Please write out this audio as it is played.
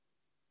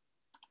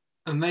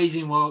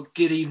Amazing. Well,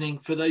 good evening.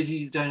 For those of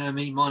you who don't know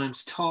me, my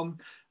name's Tom.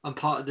 I'm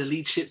part of the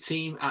leadership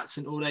team at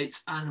St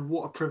Aldate's, and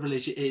what a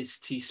privilege it is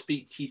to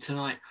speak to you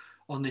tonight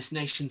on this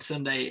Nation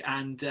Sunday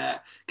and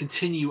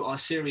continue our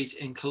series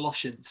in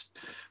Colossians.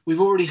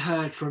 We've already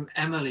heard from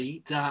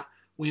Emily that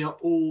we are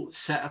all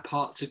set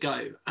apart to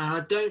go, and I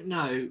don't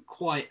know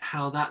quite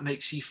how that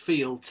makes you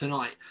feel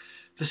tonight.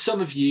 For some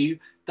of you,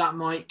 that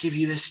might give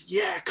you this,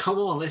 yeah, come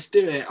on, let's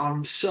do it.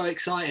 I'm so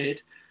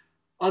excited.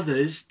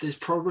 Others, there's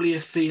probably a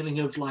feeling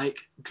of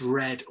like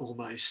dread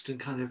almost and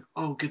kind of,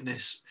 oh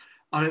goodness,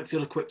 I don't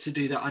feel equipped to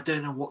do that. I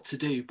don't know what to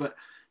do. But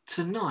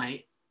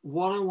tonight,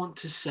 what I want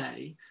to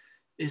say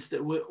is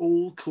that we're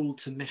all called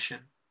to mission.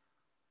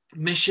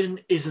 Mission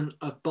isn't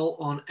a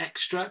bolt-on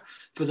extra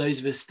for those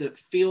of us that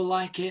feel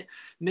like it.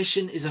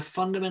 Mission is a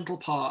fundamental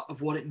part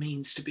of what it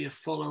means to be a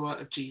follower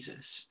of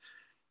Jesus.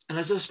 And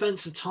as I've spent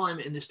some time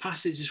in this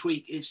passage this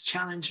week, it's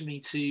challenged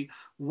me to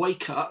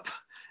wake up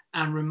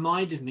and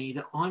reminded me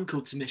that I'm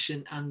called to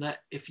mission and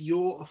that if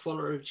you're a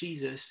follower of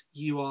Jesus,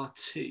 you are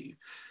too.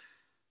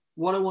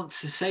 What I want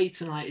to say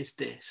tonight is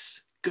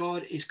this: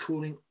 God is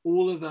calling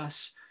all of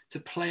us to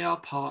play our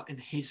part in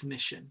his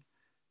mission,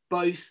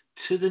 both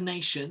to the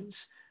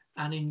nations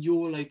and in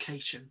your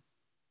location.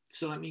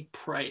 So let me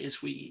pray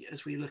as we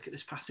look at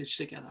this passage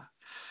together.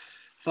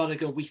 Father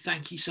God, we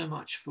thank you so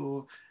much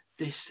for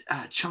this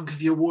chunk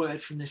of your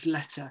word from this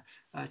letter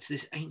to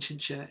this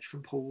ancient church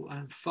from Paul.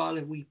 And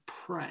Father, we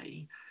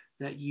pray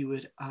that you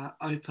would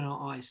open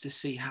our eyes to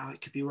see how it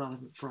could be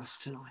relevant for us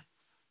tonight.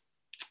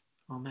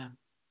 Amen.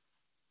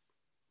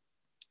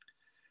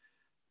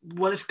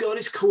 Well, if God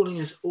is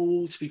calling us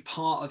all to be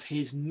part of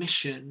his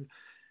mission,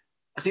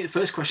 I think the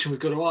first question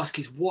we've got to ask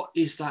is, what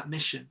is that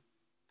mission?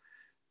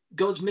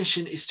 God's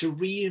mission is to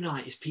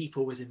reunite his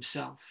people with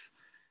himself.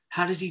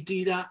 How does he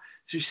do that?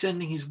 Through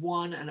sending his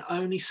one and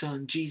only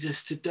son,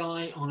 Jesus, to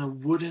die on a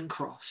wooden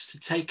cross, to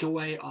take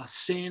away our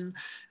sin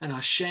and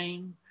our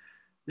shame.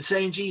 The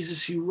same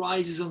Jesus who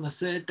rises on the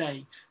third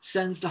day,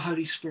 sends the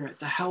Holy Spirit,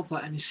 the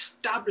helper, and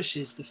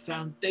establishes the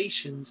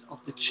foundations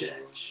of the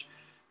church,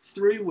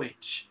 through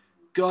which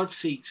God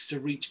seeks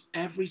to reach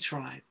every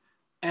tribe,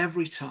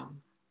 every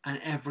tongue, and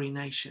every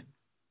nation.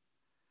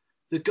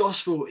 The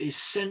gospel is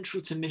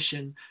central to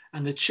mission,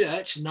 and the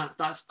church, and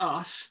that's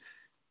us,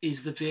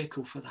 is the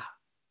vehicle for that.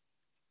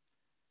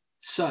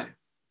 So,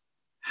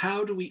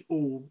 how do we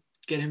all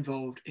get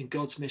involved in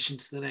God's mission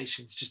to the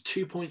nations? Just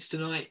 2 points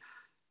tonight: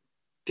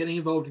 getting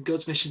involved in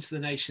God's mission to the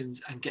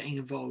nations and getting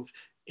involved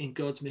in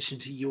God's mission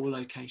to your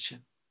location.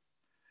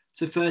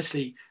 So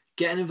firstly,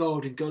 getting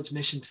involved in God's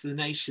mission to the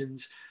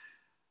nations,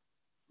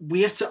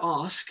 we have to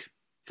ask,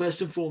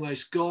 first and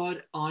foremost,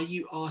 God, are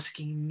you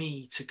asking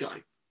me to go?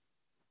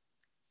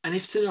 And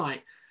if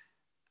tonight,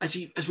 as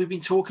we've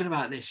been talking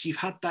about this, you've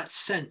had that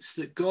sense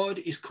that God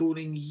is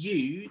calling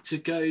you to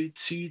go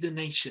to the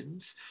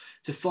nations,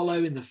 to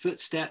follow in the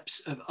footsteps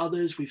of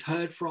others we've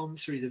heard from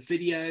through the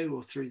video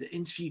or through the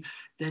interview,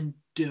 then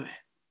do it.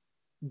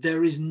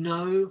 There is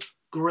no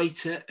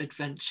greater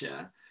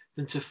adventure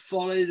than to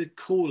follow the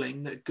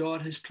calling that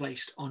God has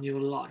placed on your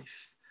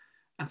life.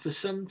 And for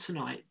some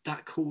tonight,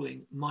 that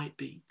calling might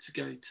be to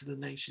go to the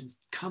nations.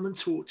 Come and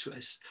talk to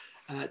us,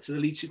 to the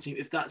leadership team,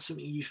 if that's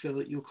something you feel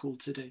that you're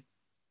called to do.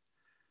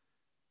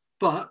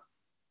 But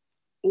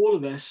all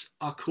of us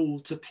are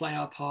called to play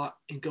our part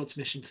in God's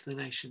mission to the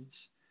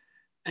nations.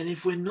 And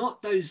if we're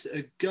not those that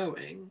are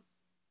going,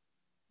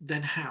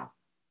 then how?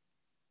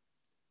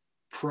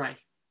 Pray.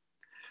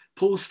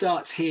 Paul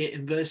starts here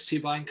in verse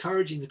 2 by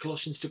encouraging the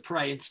Colossians to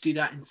pray, and to do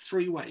that in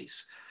 3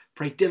 ways.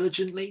 Pray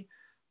diligently,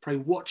 pray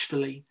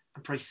watchfully,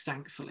 and pray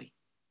thankfully.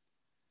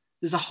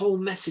 There's a whole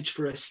message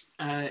for us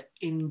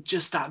in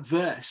just that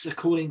verse,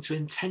 according to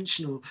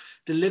intentional,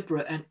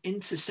 deliberate, and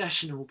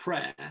intercessional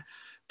prayer.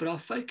 But our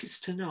focus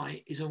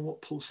tonight is on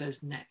what Paul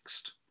says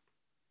next.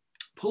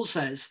 Paul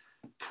says,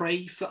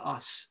 pray for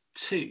us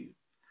too.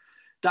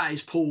 That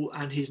is Paul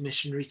and his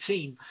missionary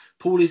team.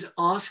 Paul is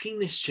asking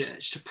this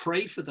church to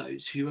pray for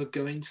those who are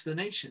going to the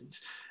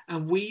nations.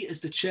 And we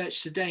as the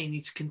church today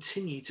need to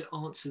continue to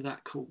answer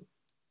that call.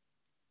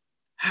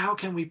 How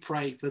can we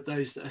pray for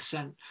those that are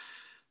sent?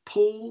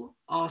 Paul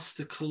asked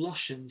the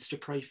Colossians to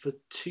pray for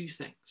 2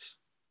 things: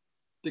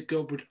 that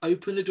God would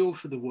open a door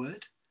for the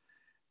word,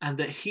 and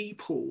that he,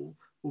 Paul,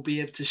 will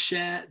be able to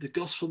share the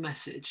gospel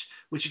message,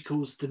 which he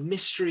calls the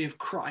mystery of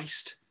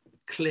Christ,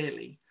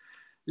 clearly.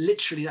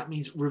 Literally, that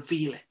means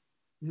reveal it,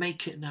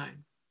 make it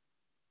known.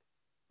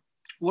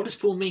 What does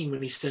Paul mean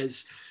when he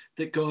says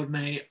that God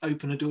may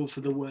open a door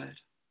for the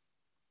word?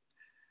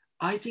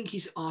 I think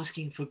he's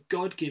asking for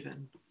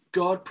God-given,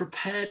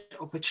 God-prepared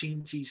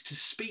opportunities to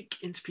speak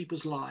into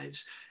people's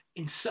lives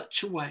in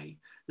such a way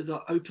that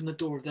they'll open the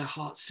door of their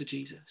hearts to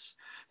Jesus,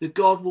 that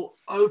God will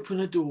open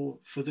a door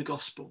for the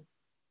gospel.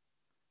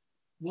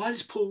 Why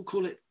does Paul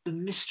call it the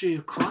mystery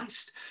of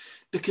Christ?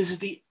 Because of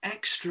the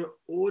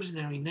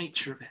extraordinary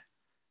nature of it.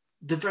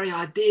 The very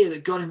idea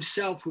that God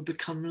himself would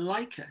become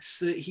like us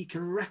so that he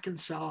can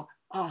reconcile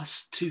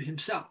us to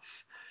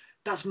himself.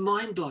 That's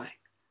mind-blowing.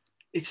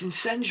 It's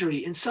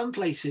incendiary. In some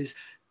places,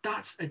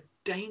 that's a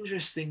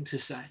dangerous thing to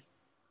say.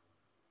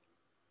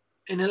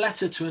 In a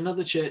letter to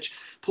another church,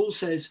 Paul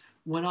says,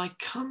 when I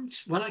came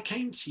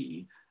to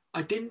you,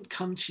 I didn't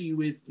come to you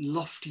with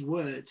lofty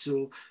words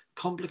or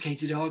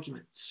complicated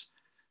arguments.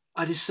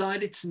 I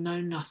decided to know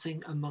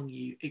nothing among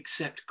you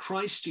except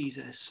Christ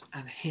Jesus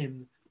and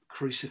him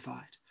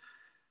crucified.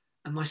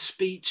 And my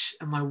speech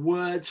and my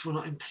words were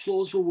not in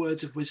plausible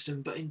words of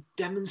wisdom, but in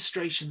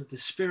demonstration of the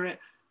Spirit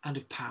and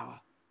of power.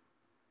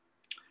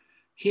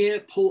 Here,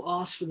 Paul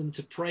asks for them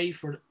to pray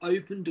for an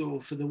open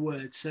door for the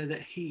word so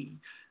that he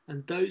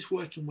and those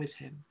working with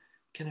him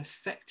can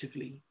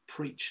effectively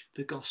preach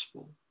the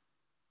gospel.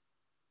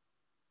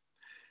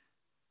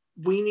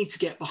 We need to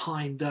get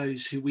behind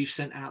those who we've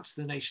sent out to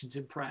the nations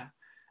in prayer.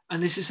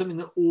 And this is something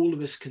that all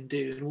of us can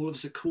do and all of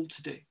us are called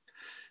to do.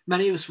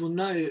 Many of us will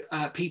know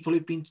people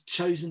who've been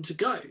chosen to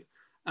go.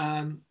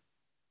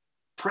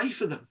 Pray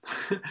for them.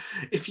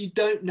 If you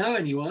don't know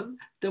anyone,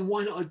 then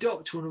why not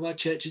adopt one of our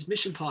church's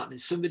mission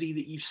partners, somebody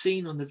that you've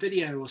seen on the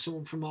video or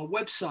someone from our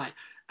website,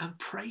 and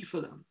pray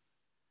for them.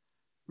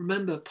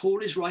 Remember, Paul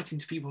is writing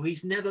to people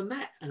he's never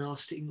met and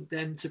asking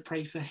them to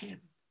pray for him.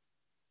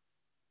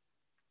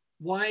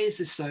 Why is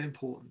this so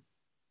important?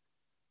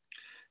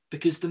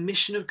 Because the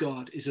mission of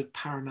God is of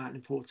paramount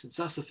importance.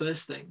 That's the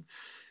first thing.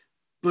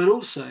 But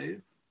also,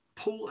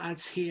 Paul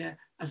adds here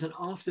as an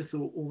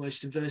afterthought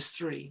almost in verse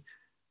 3,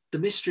 the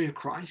mystery of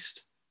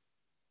Christ,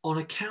 on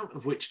account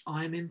of which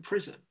I am in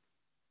prison.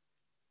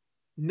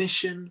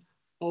 Mission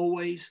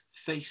always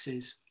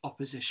faces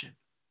opposition,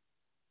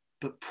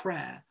 but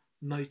prayer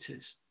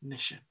motors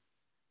mission.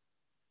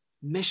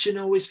 Mission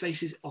always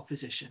faces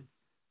opposition,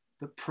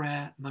 but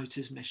prayer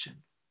motors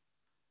mission.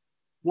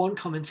 One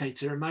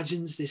commentator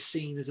imagines this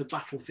scene as a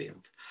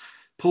battlefield.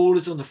 Paul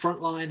is on the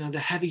front line under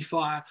heavy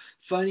fire,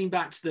 phoning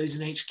back to those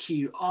in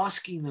HQ,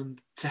 asking them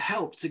to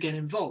help to get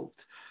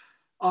involved.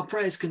 Our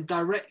prayers can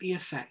directly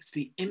affect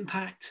the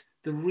impact,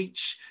 the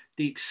reach,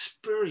 the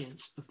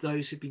experience of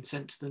those who've been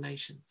sent to the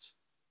nations.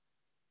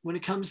 When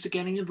it comes to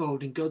getting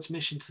involved in God's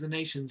mission to the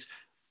nations,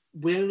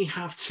 we only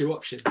have two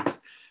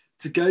options: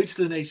 to go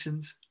to the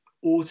nations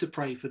or to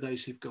pray for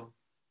those who've gone.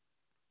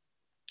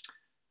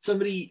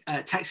 Somebody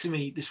texted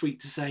me this week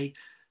to say,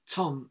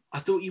 Tom, I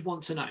thought you'd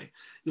want to know.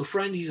 Your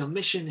friend who's on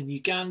mission in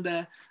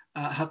Uganda,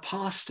 her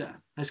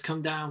pastor has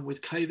come down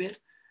with COVID,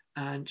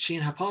 and she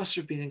and her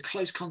pastor have been in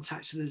close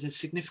contact, so there's a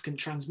significant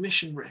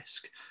transmission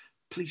risk.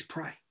 Please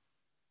pray.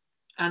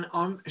 And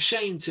I'm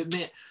ashamed to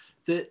admit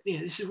that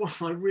this is one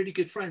of my really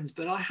good friends,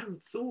 but I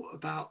hadn't thought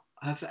about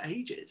her for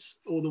ages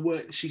or the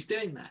work that she's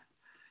doing there.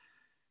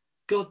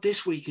 God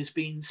this week has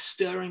been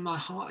stirring my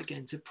heart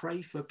again to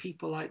pray for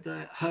people like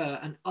her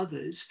and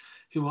others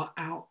who are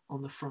out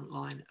on the front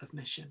line of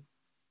mission.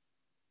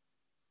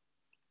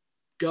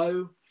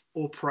 Go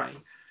or pray,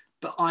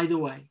 but either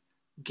way,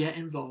 get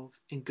involved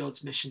in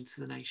God's mission to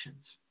the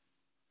nations.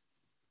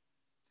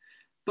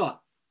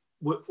 But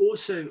we're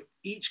also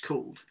each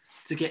called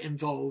to get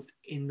involved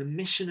in the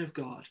mission of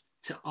God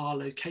to our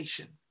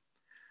location.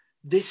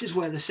 This is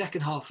where the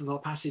second half of our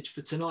passage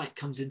for tonight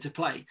comes into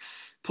play.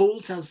 Paul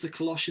tells the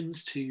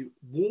Colossians to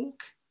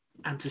walk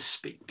and to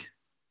speak.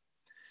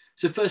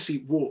 So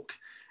firstly, walk.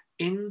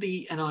 In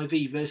the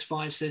NIV, verse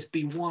 5 says,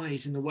 be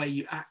wise in the way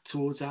you act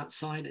towards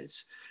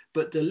outsiders.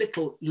 But the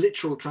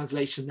literal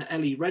translation that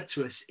Ellie read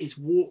to us is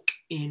walk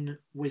in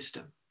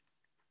wisdom.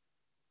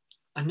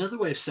 Another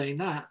way of saying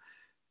that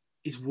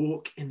is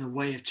walk in the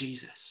way of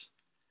Jesus.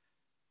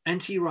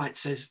 N.T. Wright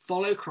says,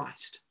 follow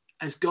Christ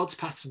as God's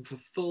pattern for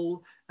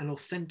full and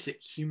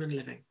authentic human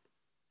living,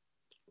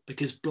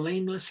 because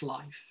blameless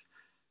life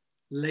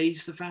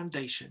lays the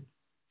foundation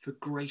for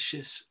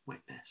gracious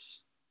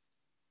witness.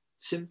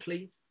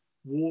 Simply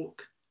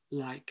walk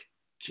like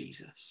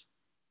Jesus.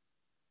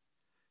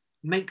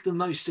 Make the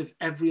most of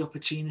every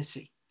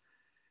opportunity.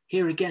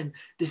 Here again,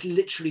 this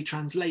literally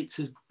translates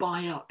as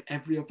buy up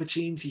every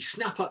opportunity,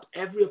 snap up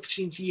every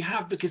opportunity you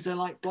have, because they're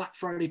like Black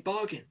Friday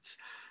bargains.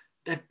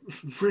 They're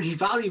really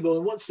valuable,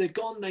 and once they're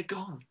gone, they're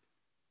gone.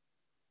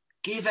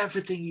 Give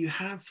everything you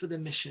have for the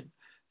mission,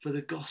 for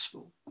the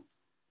gospel.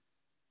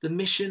 The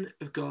mission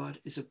of God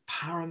is of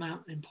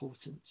paramount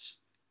importance.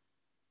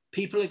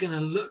 People are going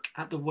to look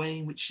at the way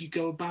in which you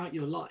go about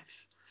your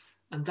life,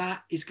 and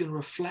that is going to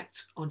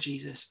reflect on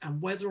Jesus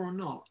and whether or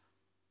not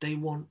they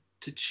want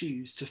to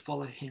choose to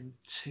follow him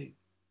too.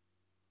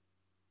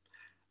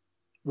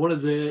 One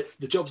of the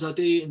jobs I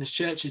do in this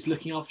church is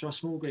looking after our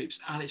small groups,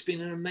 and it's been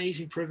an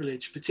amazing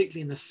privilege,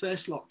 particularly in the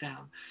first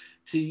lockdown,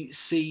 to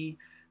see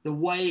the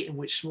way in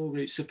which small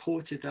groups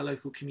supported their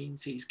local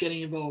communities,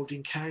 getting involved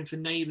in caring for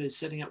neighbours,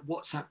 setting up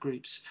WhatsApp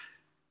groups.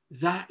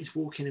 That is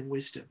walking in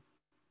wisdom.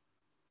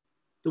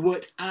 The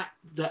work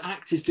the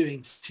ACT is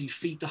doing to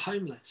feed the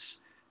homeless,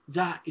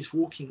 that is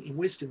walking in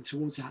wisdom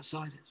towards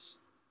outsiders.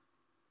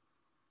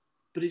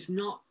 But it's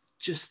not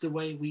just the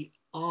way we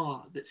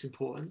are that's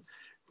important.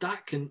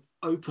 That can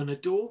open a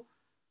door,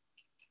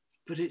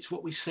 but it's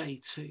what we say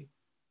too.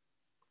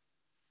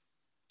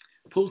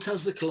 Paul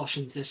tells the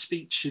Colossians their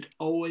speech should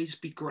always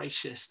be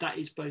gracious. That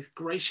is both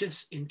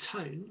gracious in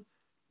tone,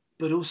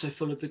 but also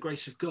full of the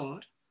grace of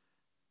God,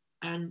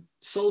 and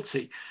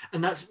salty.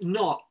 And that's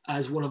not,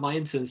 as one of my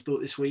interns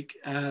thought this week,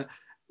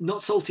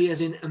 not salty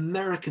as in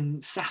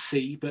American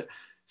sassy, but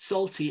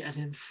salty as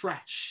in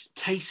fresh,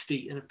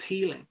 tasty, and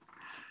appealing,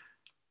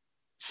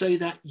 so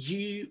that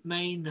you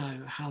may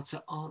know how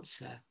to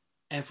answer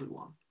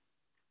everyone.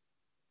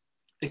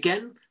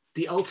 Again,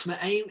 the ultimate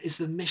aim is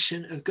the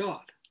mission of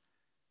God.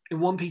 In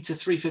 1 Peter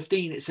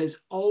 3:15, it says,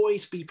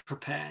 always be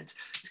prepared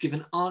to give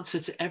an answer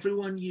to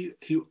everyone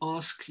who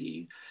asks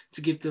you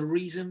to give the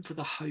reason for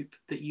the hope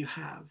that you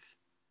have.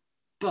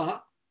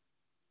 But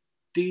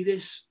do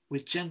this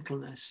with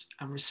gentleness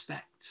and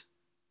respect.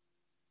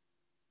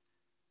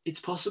 It's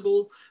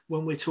possible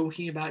when we're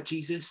talking about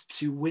Jesus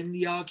to win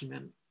the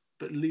argument,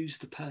 but lose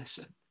the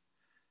person.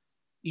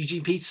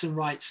 Eugene Peterson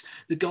writes,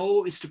 the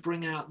goal is to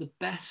bring out the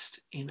best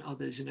in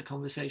others in a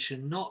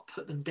conversation, not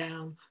put them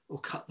down or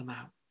cut them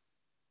out.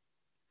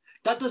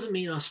 That doesn't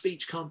mean our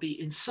speech can't be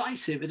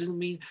incisive. It doesn't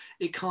mean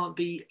it can't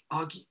be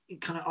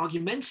kind of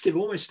argumentative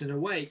almost in a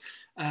way.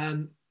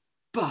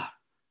 But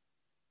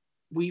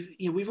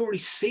we've already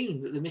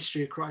seen that the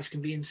mystery of Christ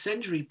can be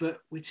incendiary, but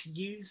we're to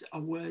use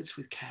our words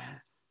with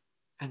care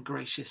and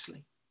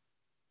graciously.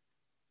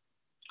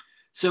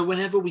 So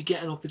whenever we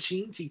get an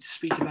opportunity to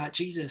speak about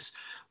Jesus,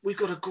 we've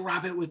got to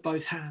grab it with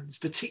both hands,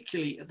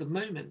 particularly at the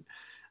moment.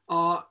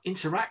 Our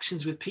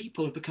interactions with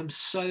people have become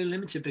so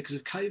limited because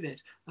of COVID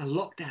and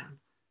lockdown,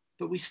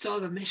 but we still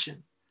have a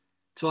mission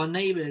to our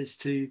neighbours,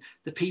 to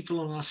the people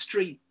on our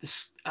street,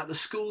 at the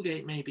school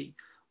gate maybe,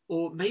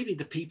 or maybe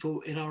the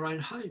people in our own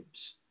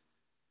homes.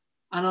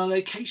 And our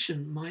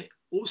location might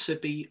also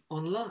be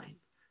online.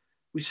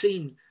 We've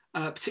seen,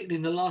 particularly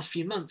in the last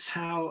few months,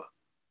 how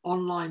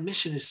online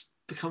mission has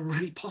become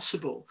really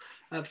possible,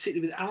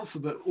 particularly with Alpha,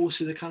 but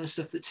also the kind of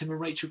stuff that Tim and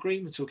Rachel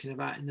Green were talking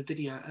about in the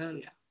video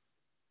earlier.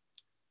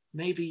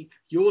 Maybe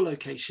your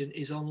location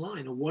is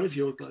online, or one of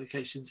your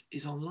locations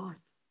is online.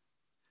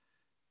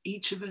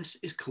 Each of us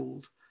is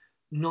called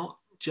not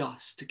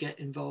just to get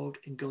involved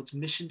in God's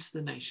mission to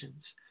the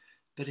nations,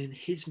 but in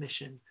his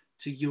mission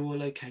to your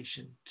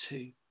location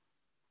too.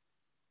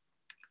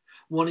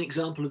 One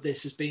example of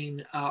this has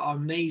been our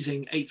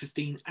amazing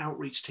 8:15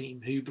 outreach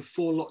team, who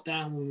before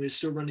lockdown, when we were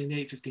still running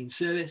the 8:15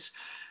 service,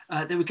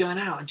 they were going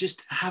out and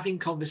just having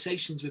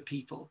conversations with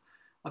people.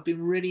 I've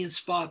been really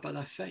inspired by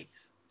their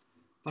faith.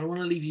 But I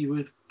want to leave you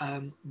with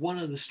one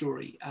other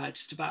story,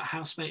 just about a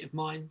housemate of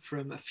mine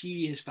from a few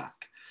years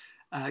back.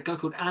 A guy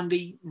called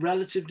Andy,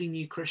 relatively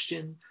new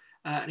Christian,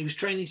 and he was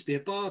training to be a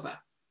barber.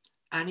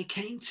 And he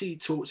came to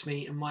talk to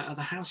me and my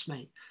other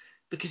housemate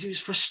because he was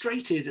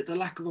frustrated at the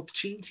lack of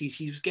opportunities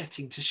he was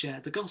getting to share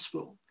the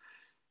gospel,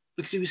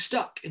 because he was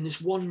stuck in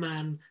this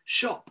one-man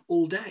shop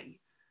all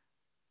day.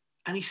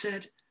 And he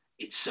said,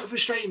 it's so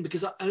frustrating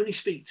because I only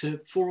speak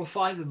to 4 or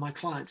 5 of my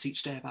clients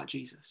each day about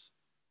Jesus.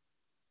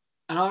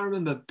 And I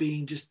remember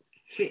being just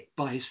hit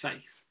by his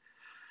faith.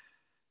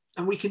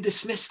 And we can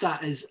dismiss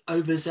that as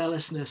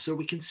overzealousness, or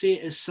we can see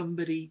it as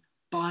somebody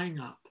buying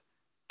up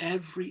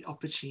every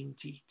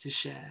opportunity to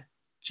share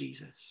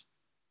Jesus.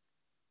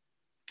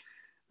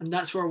 And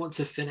that's where I want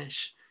to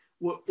finish.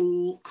 We're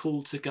all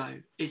called to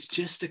go. It's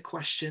just a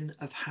question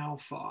of how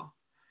far.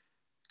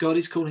 God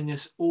is calling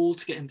us all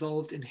to get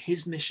involved in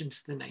his mission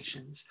to the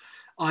nations,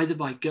 either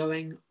by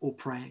going or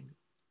praying.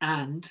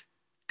 And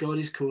God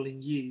is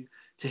calling you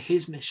to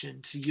his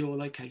mission to your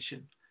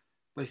location,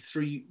 both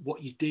through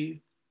what you do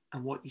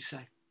and what you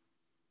say.